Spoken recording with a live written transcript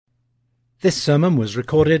This sermon was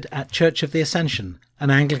recorded at Church of the Ascension, an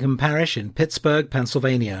Anglican parish in Pittsburgh,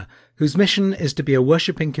 Pennsylvania, whose mission is to be a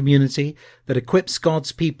worshipping community that equips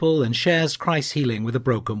God's people and shares Christ's healing with a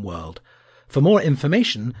broken world. For more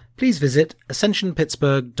information, please visit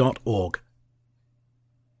ascensionpittsburgh.org.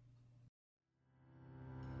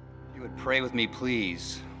 You would pray with me,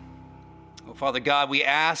 please. Oh, Father God, we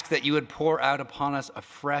ask that you would pour out upon us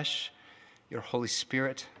afresh your Holy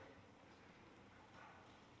Spirit.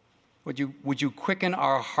 Would you quicken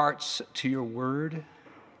our hearts to your word?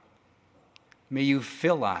 May you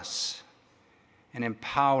fill us and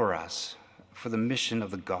empower us for the mission of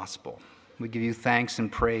the gospel. We give you thanks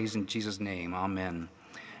and praise in Jesus' name. Amen.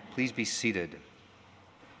 Please be seated.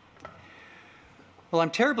 Well, I'm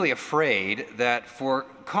terribly afraid that for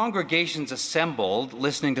congregations assembled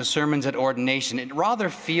listening to sermons at ordination, it rather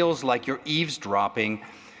feels like you're eavesdropping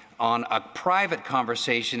on a private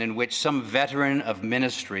conversation in which some veteran of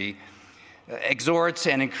ministry exhorts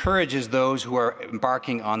and encourages those who are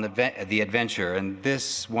embarking on the adventure. And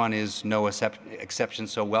this one is no exception,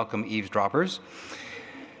 so welcome, eavesdroppers.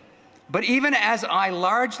 But even as I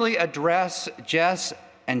largely address Jess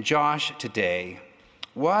and Josh today,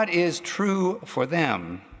 what is true for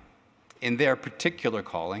them in their particular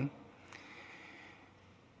calling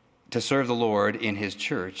to serve the Lord in his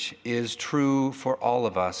church is true for all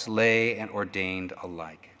of us, lay and ordained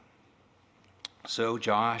alike. So,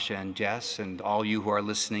 Josh and Jess and all you who are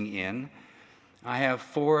listening in, I have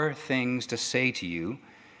 4 things to say to you,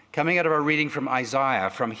 coming out of our reading from Isaiah,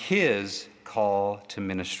 from his call to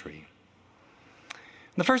ministry.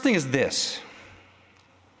 And the first thing is this: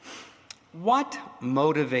 what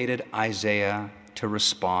motivated Isaiah to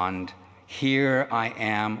respond, "Here I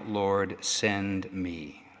am, Lord, send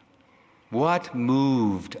me"? What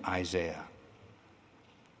moved Isaiah?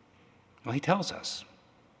 Well, he tells us.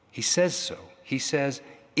 He says so. He says,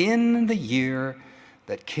 in the year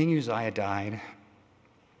that King Uzziah died,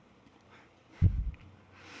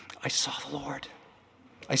 I saw the Lord.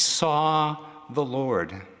 I saw the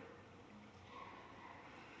Lord.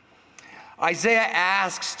 Isaiah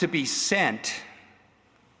asks to be sent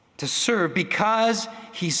to serve because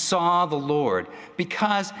he saw the Lord,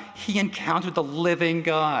 because he encountered the living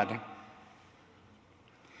God.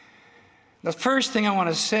 The first thing I want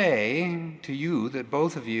to say to you, that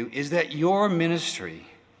both of you, is that your ministry,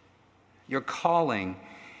 your calling,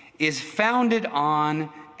 is founded on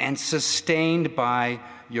and sustained by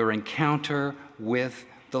your encounter with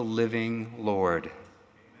the living Lord.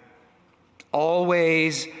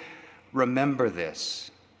 Always remember this.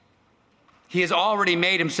 He has already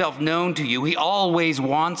made himself known to you. He always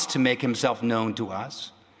wants to make himself known to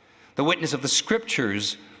us. The witness of the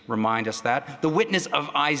Scriptures remind us that. The witness of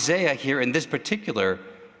Isaiah here in this particular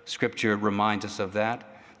scripture reminds us of that.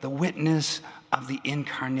 The witness of the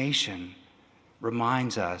incarnation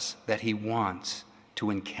reminds us that he wants to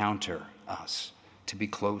encounter us, to be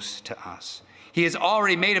close to us. He has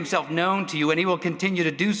already made himself known to you, and he will continue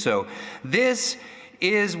to do so. This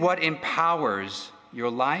is what empowers your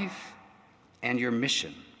life and your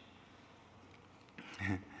mission.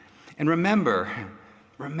 And remember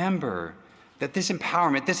that this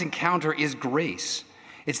empowerment, this encounter is grace.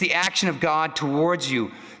 It's the action of God towards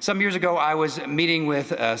you. Some years ago, I was meeting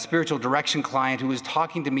with a spiritual direction client who was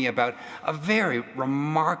talking to me about a very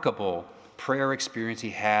remarkable prayer experience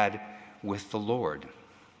he had with the Lord.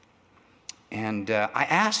 And I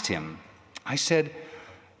asked him, I said,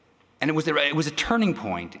 and it was a turning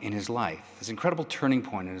point in his life, this incredible turning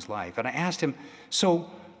point in his life. And I asked him, so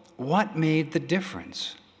what made the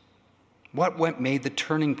difference? What made the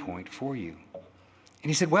turning point for you? And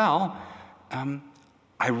he said, well,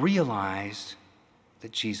 I realized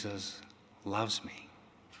that Jesus loves me.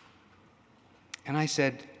 And I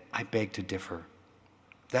said, I beg to differ.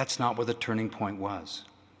 That's not what the turning point was.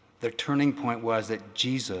 The turning point was that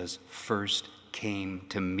Jesus first came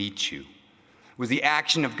to meet you. It was the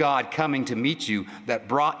action of God coming to meet you that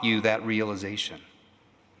brought you that realization.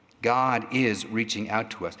 God is reaching out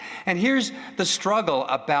to us. And here's the struggle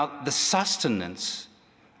about the sustenance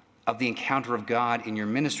of the encounter of God in your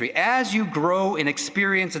ministry. As you grow in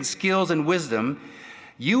experience and skills and wisdom,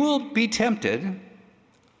 you will be tempted,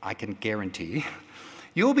 I can guarantee,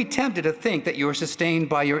 you will be tempted to think that you are sustained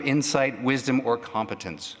by your insight, wisdom, or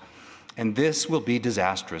competence. And this will be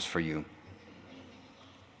disastrous for you.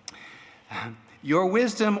 Your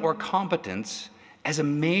wisdom or competence, as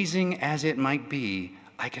amazing as it might be,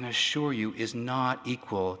 I can assure you, is not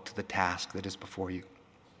equal to the task that is before you.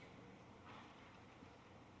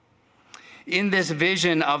 In this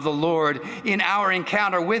vision of the Lord, in our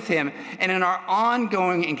encounter with him, and in our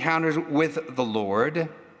ongoing encounters with the Lord,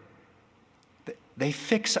 They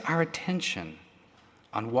fix our attention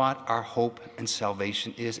on what our hope and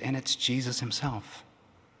salvation is, and it's Jesus himself,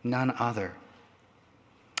 none other.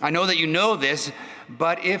 I know that you know this,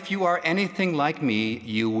 but if you are anything like me,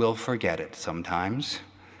 you will forget it sometimes.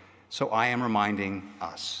 So I am reminding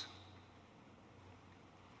us.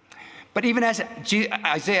 But even as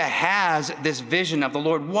Isaiah has this vision of the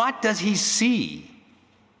Lord, what does he see?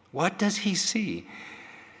 What does he see?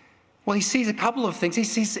 Well, he sees a couple of things. He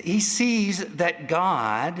sees that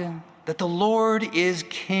that the Lord is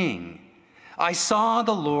king. I saw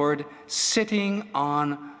the Lord sitting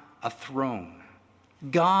on a throne.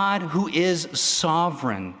 God who is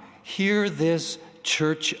sovereign. Hear this,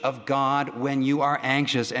 church of God, when you are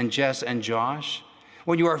anxious, and Jess and Josh,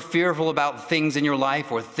 when you are fearful about things in your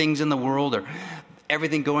life or things in the world or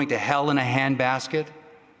everything going to hell in a handbasket.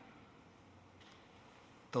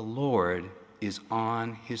 The Lord is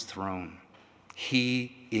on his throne.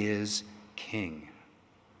 He is king.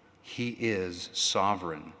 He is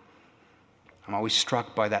sovereign. I'm always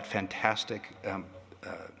struck by that fantastic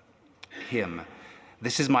hymn.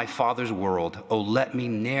 This is my Father's world. Oh, let me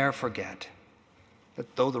ne'er forget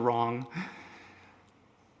that though the wrong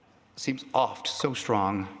seems oft so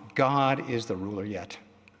strong, God is the ruler yet.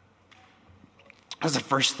 That's the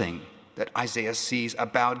first thing that Isaiah sees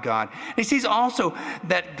about God. He sees also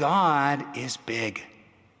that God is big.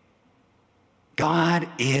 God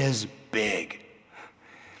is big.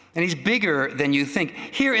 And he's bigger than you think.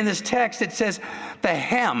 Here in this text, it says the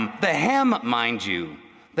hem, mind you,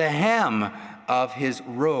 the hem of his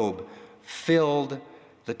robe filled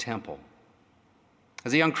the temple.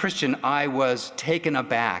 As a young Christian, I was taken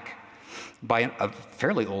aback by a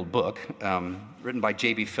fairly old book written by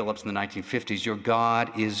J.B. Phillips in the 1950s, Your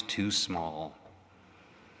God is Too Small.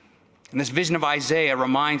 And this vision of Isaiah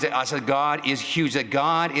reminds us that God is huge, that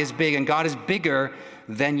God is big, and God is bigger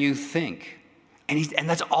than you think. And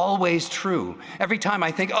that's always true. Every time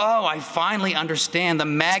I think, oh, I finally understand the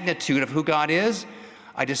magnitude of who God is,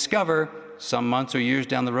 I discover some months or years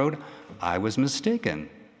down the road, I was mistaken.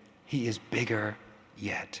 He is bigger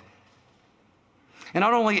yet. And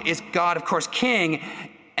not only is God, of course, king,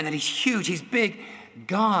 and that he's huge, he's big,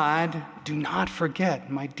 God, do not forget,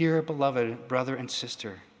 my dear beloved brother and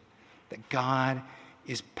sister, that God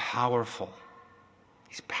is powerful.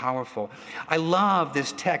 He's powerful. I love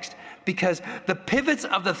this text because the pivots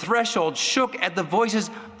of the threshold shook at the voices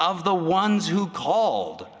of the ones who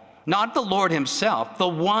called. Not the Lord himself, the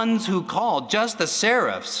ones who called, just the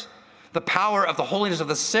seraphs. The power of the holiness of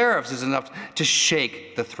the seraphs is enough to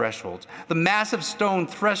shake the thresholds. The massive stone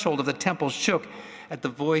threshold of the temple shook at the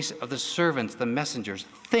voice of the servants, the messengers.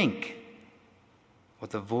 Think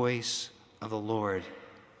what the voice of the Lord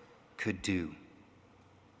could do.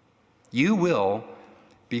 You will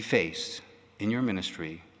be faced in your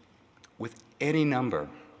ministry with any number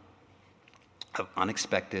of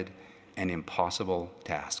unexpected and impossible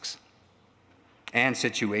tasks and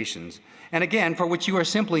situations, and again, for which you are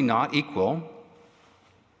simply not equal.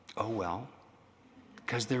 Oh well,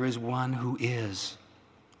 because there is one who is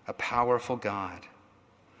a powerful God.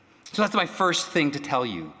 So that's my first thing to tell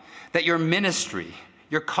you, that your ministry,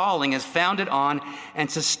 your calling is founded on and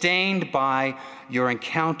sustained by your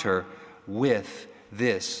encounter with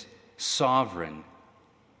this sovereign,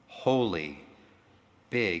 holy,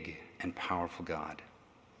 big, and powerful God.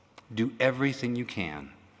 Do everything you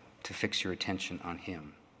can to fix your attention on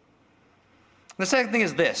him. The second thing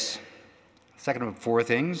is this. Second of four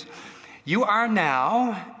things. You are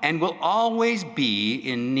now and will always be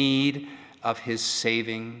in need of his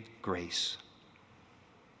saving grace.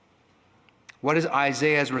 What is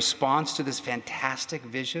Isaiah's response to this fantastic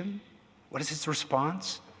vision? What is his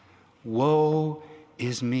response? Woe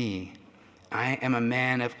is me. I am a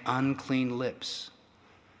man of unclean lips.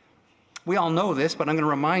 We all know this, but I'm going to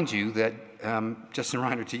remind you that, just a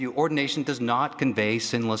reminder to you, ordination does not convey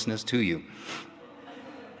sinlessness to you.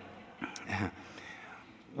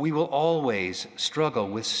 We will always struggle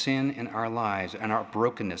with sin in our lives and our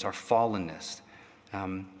brokenness, our fallenness.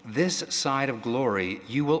 This side of glory,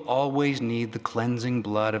 you will always need the cleansing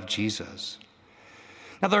blood of Jesus.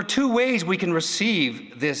 Now, there are two ways we can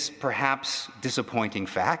receive this perhaps disappointing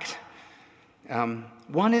fact.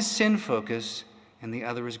 One is sin-focused, and the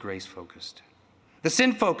other is grace-focused. The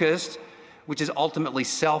sin-focused, which is ultimately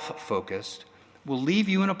self-focused, will leave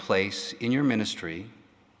you in a place in your ministry,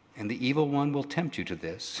 and the evil one will tempt you to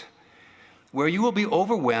this, where you will be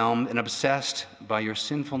overwhelmed and obsessed by your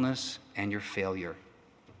sinfulness and your failure.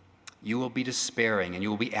 You will be despairing, and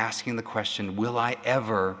you will be asking the question, will I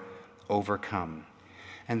ever overcome?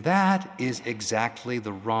 And that is exactly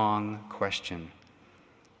the wrong question,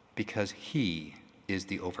 because he is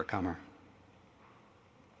the overcomer.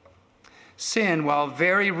 Sin, while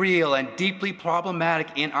very real and deeply problematic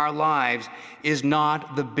in our lives, is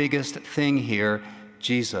not the biggest thing here.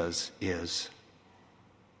 Jesus is.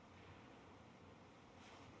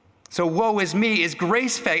 So woe is me is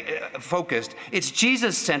grace-focused. It's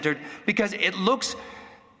Jesus-centered because it looks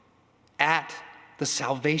at the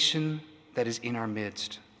salvation that is in our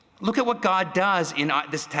midst. Look at what God does in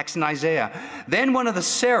this text in Isaiah. Then one of the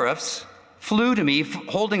seraphs flew to me,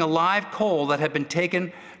 holding a live coal that had been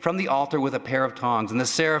taken from the altar with a pair of tongs. And the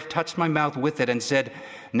seraph touched my mouth with it and said,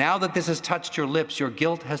 now that this has touched your lips, your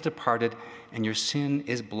guilt has departed and your sin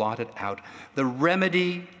is blotted out. The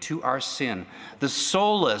remedy to our sin, the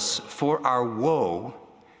solace for our woe,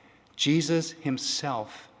 Jesus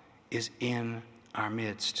himself is in our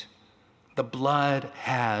midst. The blood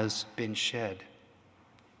has been shed.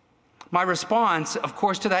 My response, of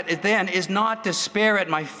course, to that then is not despair at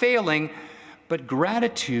my failing, but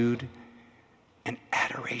gratitude and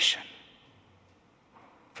adoration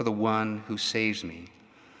for the one who saves me.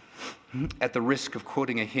 At the risk of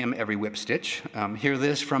quoting a hymn every whip stitch, hear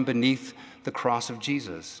this from beneath the cross of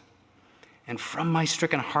Jesus. And from my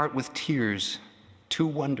stricken heart with tears, two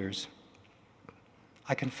wonders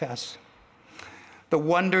I confess. The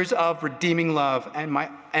wonders of redeeming love and my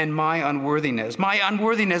unworthiness. My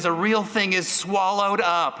unworthiness, a real thing, is swallowed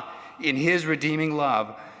up in his redeeming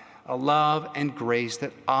love, a love and grace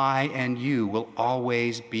that I and you will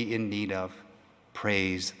always be in need of.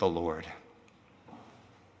 Praise the Lord.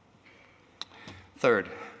 Third,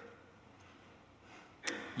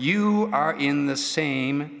 you are in the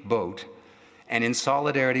same boat and in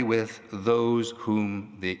solidarity with those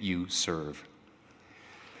whom that you serve.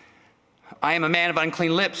 I am a man of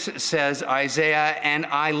unclean lips, says Isaiah, and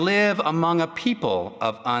I live among a people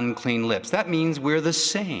of unclean lips. That means we're the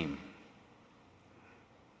same.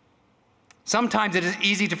 Sometimes it is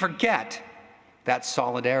easy to forget that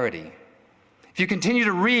solidarity. If you continue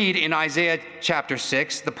to read in Isaiah chapter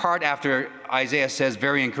 6, the part after Isaiah says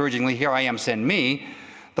very encouragingly, here I am, send me,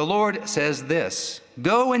 the Lord says this,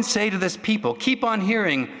 go and say to this people, keep on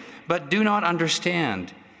hearing, but do not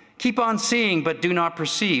understand. Keep on seeing, but do not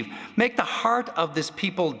perceive. Make the heart of this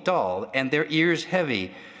people dull and their ears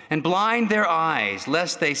heavy, and blind their eyes,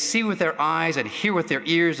 lest they see with their eyes and hear with their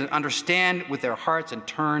ears and understand with their hearts and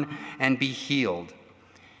turn and be healed.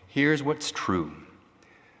 Here's what's true.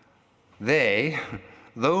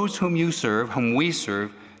 Those whom you serve, whom we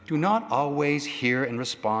serve, do not always hear and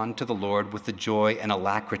respond to the Lord with the joy and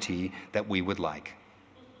alacrity that we would like.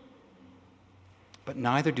 But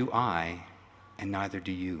neither do I, and neither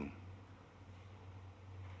do you.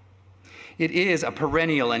 It is a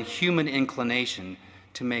perennial and human inclination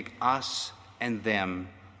to make us and them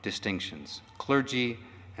distinctions, clergy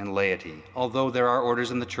and laity, although there are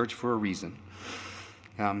orders in the church for a reason.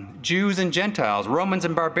 Jews and Gentiles, Romans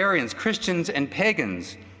and barbarians, Christians and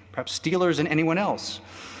pagans, perhaps Steelers and anyone else.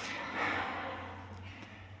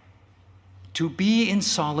 To be in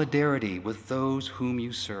solidarity with those whom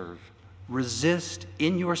you serve, resist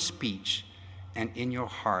in your speech and in your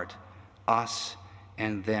heart us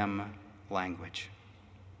and them language.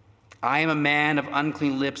 I am a man of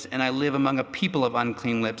unclean lips, and I live among a people of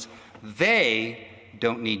unclean lips. They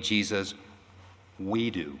don't need Jesus.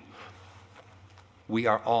 We do. We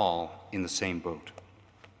are all in the same boat.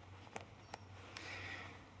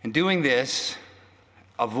 And doing this,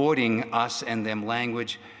 avoiding us and them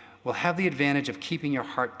language, will have the advantage of keeping your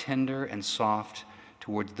heart tender and soft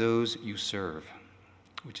towards those you serve,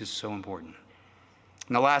 which is so important.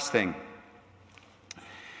 And the last thing,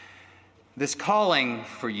 this calling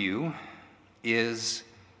for you is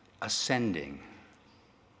ascending.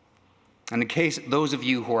 And in case those of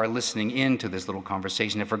you who are listening in to this little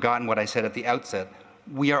conversation have forgotten what I said at the outset,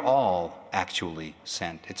 we are all actually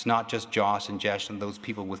sent. It's not just Josh and Jesh and those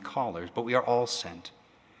people with collars, but we are all sent.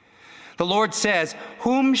 The Lord says,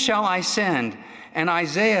 whom shall I send? And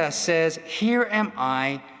Isaiah says, here am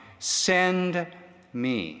I, send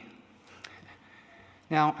me.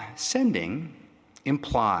 Now, sending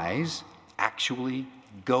implies actually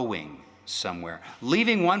going somewhere,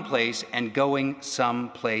 leaving one place and going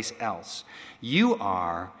someplace else. You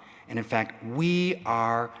are, and in fact, we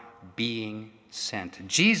are being sent.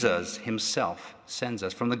 Jesus himself sends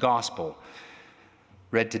us from the gospel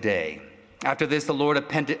read today. After this, the Lord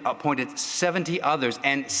appointed 70 others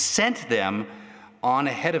and sent them on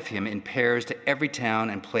ahead of him in pairs to every town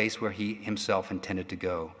and place where he himself intended to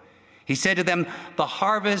go. He said to them, the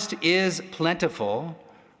harvest is plentiful.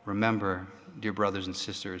 Remember, dear brothers and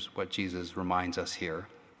sisters, what Jesus reminds us here.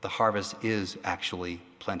 The harvest is actually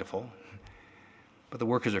plentiful, but the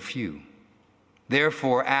workers are few.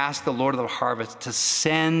 Therefore, ask the Lord of the harvest to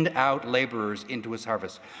send out laborers into his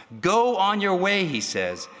harvest. Go on your way, he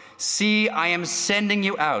says. See, I am sending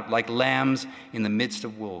you out like lambs in the midst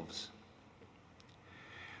of wolves.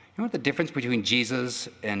 You know what the difference between Jesus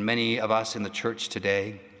and many of us in the church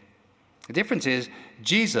today? The difference is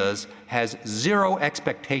Jesus has zero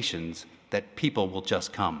expectations that people will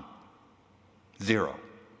just come. Zero.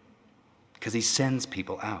 Because he sends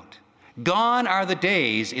people out. Gone are the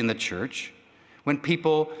days in the church when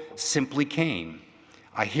people simply came.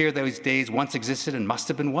 I hear those days once existed and must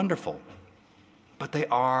have been wonderful, but they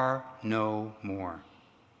are no more.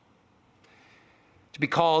 To be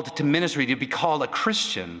called to ministry, to be called a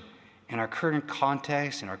Christian in our current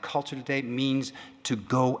context, in our culture today, means to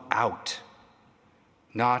go out,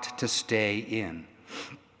 not to stay in.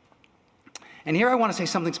 And here I want to say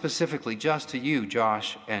something specifically just to you,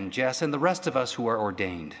 Josh and Jess, and the rest of us who are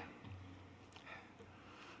ordained.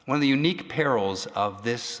 One of the unique perils of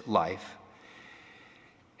this life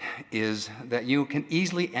is that you can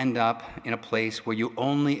easily end up in a place where you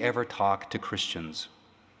only ever talk to Christians.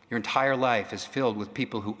 Your entire life is filled with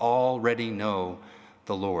people who already know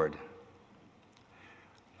the Lord.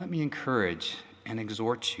 Let me encourage and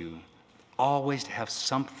exhort you always to have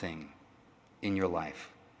something in your life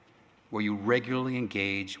where you regularly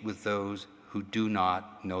engage with those who do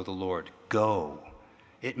not know the Lord. Go.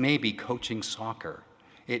 It may be coaching soccer.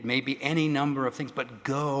 It may be any number of things, but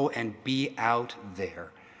go and be out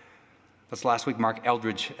there. This last week, Mark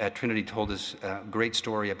Eldridge at Trinity told us a great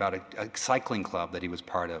story about a cycling club that he was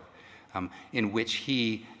part of, in which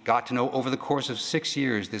he got to know over the course of 6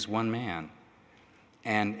 years this one man.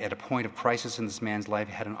 And at a point of crisis in this man's life,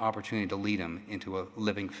 he had an opportunity to lead him into a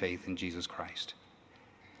living faith in Jesus Christ.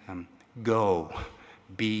 Go,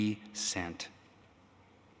 be sent.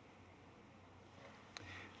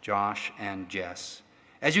 Josh and Jess,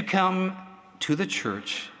 as you come to the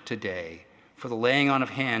church today for the laying on of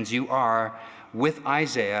hands, you are with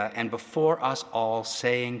Isaiah and before us all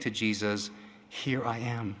saying to Jesus, "Here I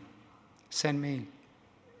am, send me."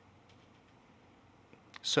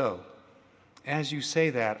 So, as you say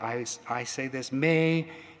that, I say this,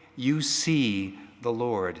 may you see the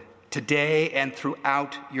Lord today and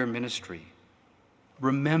throughout your ministry.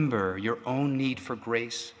 Remember your own need for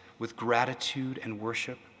grace with gratitude and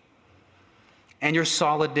worship, and your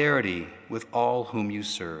solidarity with all whom you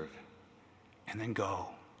serve. And then go.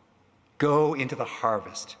 Go into the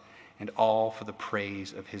harvest, and all for the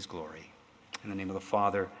praise of his glory. In the name of the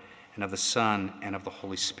Father, and of the Son, and of the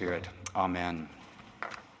Holy Spirit. Amen.